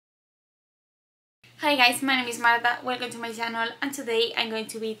Hi guys, my name is Marta, welcome to my channel, and today I'm going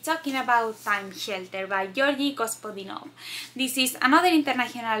to be talking about Time Shelter by Georgi Gospodinov. This is another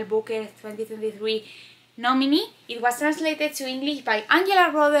International Booker 2023 nominee. It was translated to English by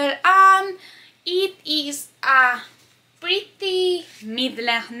Angela Rodel and it is a pretty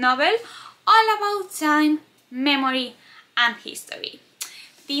mid-length novel all about time, memory and history.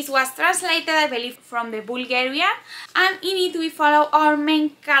 This was translated, I believe, from the Bulgarian, and in it we follow our main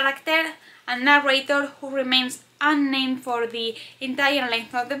character, a narrator who remains unnamed for the entire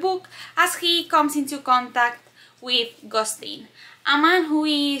length of the book as he comes into contact with Gospodinov, a man who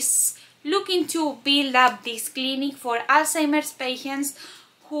is looking to build up this clinic for Alzheimer's patients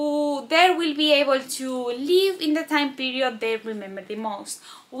who there will be able to live in the time period they remember the most,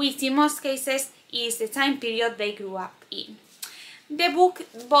 which in most cases is the time period they grew up in. The book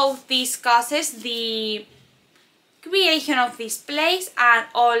both discusses the creation of this place and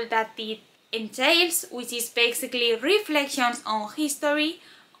all that it entails, which is basically reflections on history,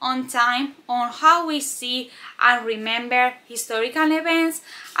 on time, on how we see and remember historical events,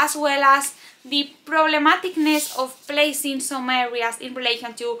 as well as the problematicness of placing some areas in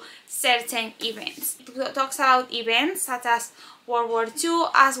relation to certain events. It talks about events such as World War II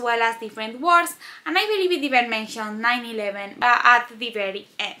as well as different wars, and I believe it even mentioned 9/11 at the very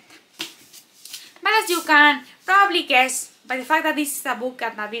end. But as you can probably guess by the fact that this is a book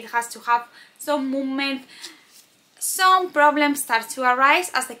and that it has to have some movement, some problems start to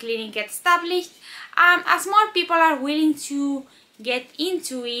arise as the clinic gets established, and as more people are willing to get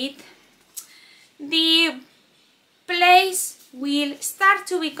into it, the place will start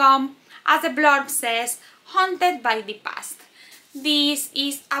to become, as the blurb says, haunted by the past. This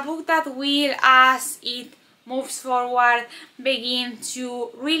is a book that will, as it moves forward, begin to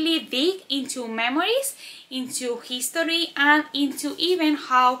really dig into memories, into history, and into even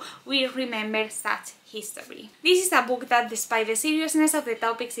how we remember such history. This is a book that, despite the seriousness of the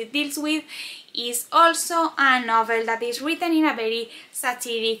topics it deals with, is also a novel that is written in a very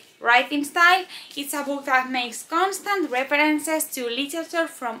satiric writing style. It's a book that makes constant references to literature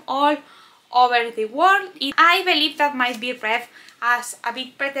from all over the world. I believe that might be read as a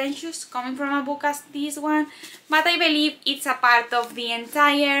bit pretentious coming from a book as this one, but I believe it's a part of the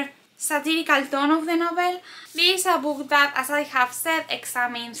entire satirical tone of the novel. This is a book that, as I have said,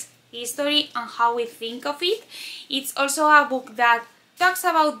 examines history and how we think of it. It's also a book that talks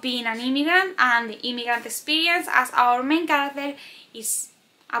about being an immigrant and the immigrant experience, as our main character is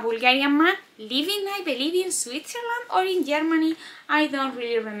a Bulgarian man living, I believe, in Switzerland or in Germany. I don't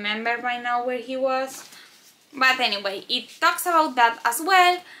really remember right now where he was. But anyway, it talks about that as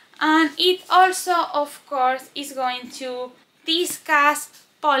well, and it also, of course, is going to discuss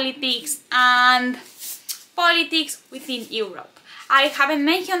politics and politics within Europe. I haven't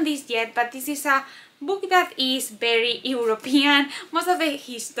mentioned this yet, but this is a book that is very European. Most of the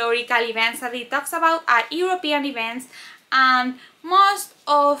historical events that it talks about are European events, and most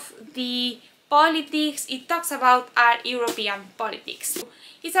of the politics it talks about are European politics.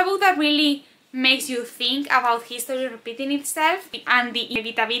 It's a book that really makes you think about history repeating itself and the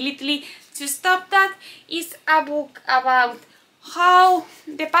inevitability to stop that. It's a book about how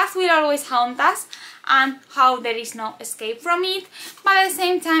the past will always haunt us and how there is no escape from it, but at the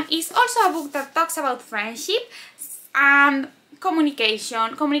same time it's also a book that talks about friendship and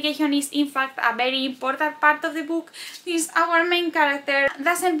communication. Communication is in fact a very important part of the book, since our main character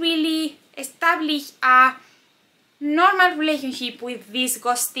doesn't really establish a normal relationship with this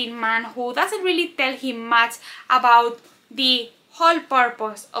ghosting man who doesn't really tell him much about the whole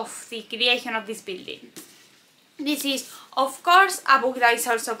purpose of the creation of this building. This is, of course, a book that is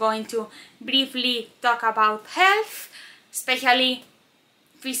also going to briefly talk about health, especially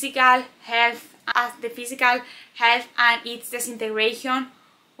physical health, as the physical health and its disintegration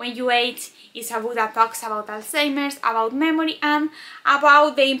when you age. Is a book that talks about Alzheimer's, about memory, and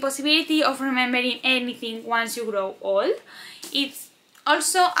about the impossibility of remembering anything once you grow old. It's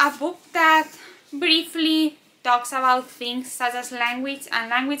also a book that briefly talks about things such as language and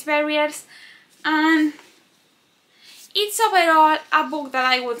language barriers, and it's overall a book that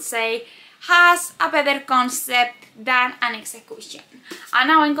I would say has a better concept than an execution. And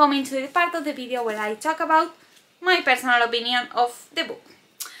now I'm coming to the part of the video where I talk about my personal opinion of the book.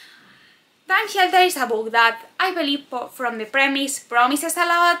 Time Shelter is a book that I believe from the premise promises a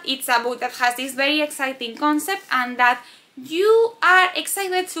lot. It's a book that has this very exciting concept and that you are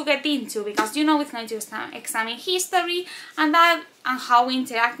excited to get into, because you know it's going to examine history and how we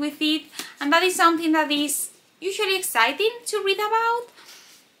interact with it, and that is something that is usually exciting to read about.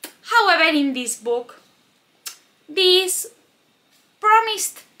 However, in this book, this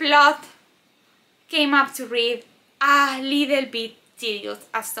promised plot came up to read a little bit tedious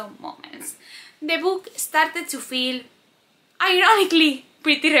at some moments. The book started to feel, ironically,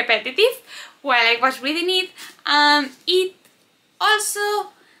 pretty repetitive while I was reading it, and it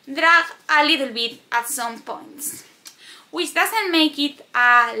also dragged a little bit at some points, which doesn't make it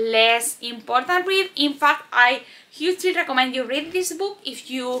a less important read. In fact, I hugely recommend you read this book if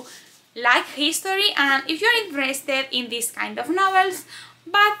you like history and if you're interested in this kind of novels,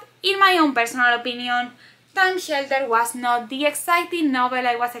 but in my own personal opinion, Time Shelter was not the exciting novel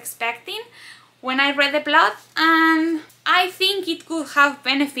I was expecting when I read the plot, and I think it could have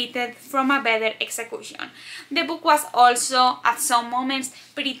benefited from a better execution. The book was also, at some moments,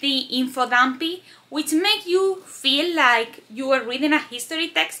 pretty info-dumpy, which made you feel like you were reading a history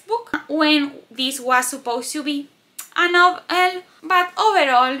textbook when this was supposed to be a novel. But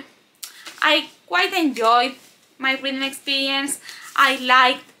overall, I quite enjoyed my reading experience. I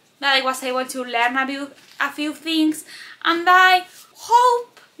liked that I was able to learn a few things, and I hope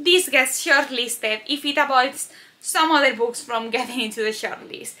this gets shortlisted if it avoids some other books from getting into the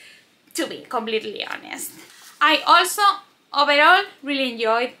shortlist, to be completely honest. I also overall really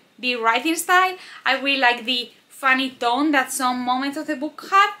enjoyed the writing style. I really like the funny tone that some moments of the book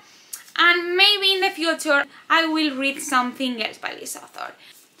had, and maybe in the future I will read something else by this author.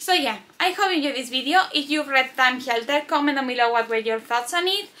 So yeah, I hope you enjoyed this video. If you've read Time Shelter, comment down below what were your thoughts on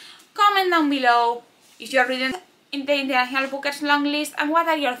it. Comment down below if you're reading in the International Bookers long list and what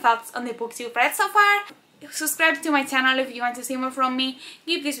are your thoughts on the books you've read so far. Subscribe to my channel if you want to see more from me.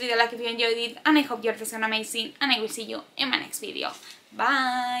 Give this video a like if you enjoyed it, and I hope you're feeling amazing, and I will see you in my next video.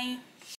 Bye!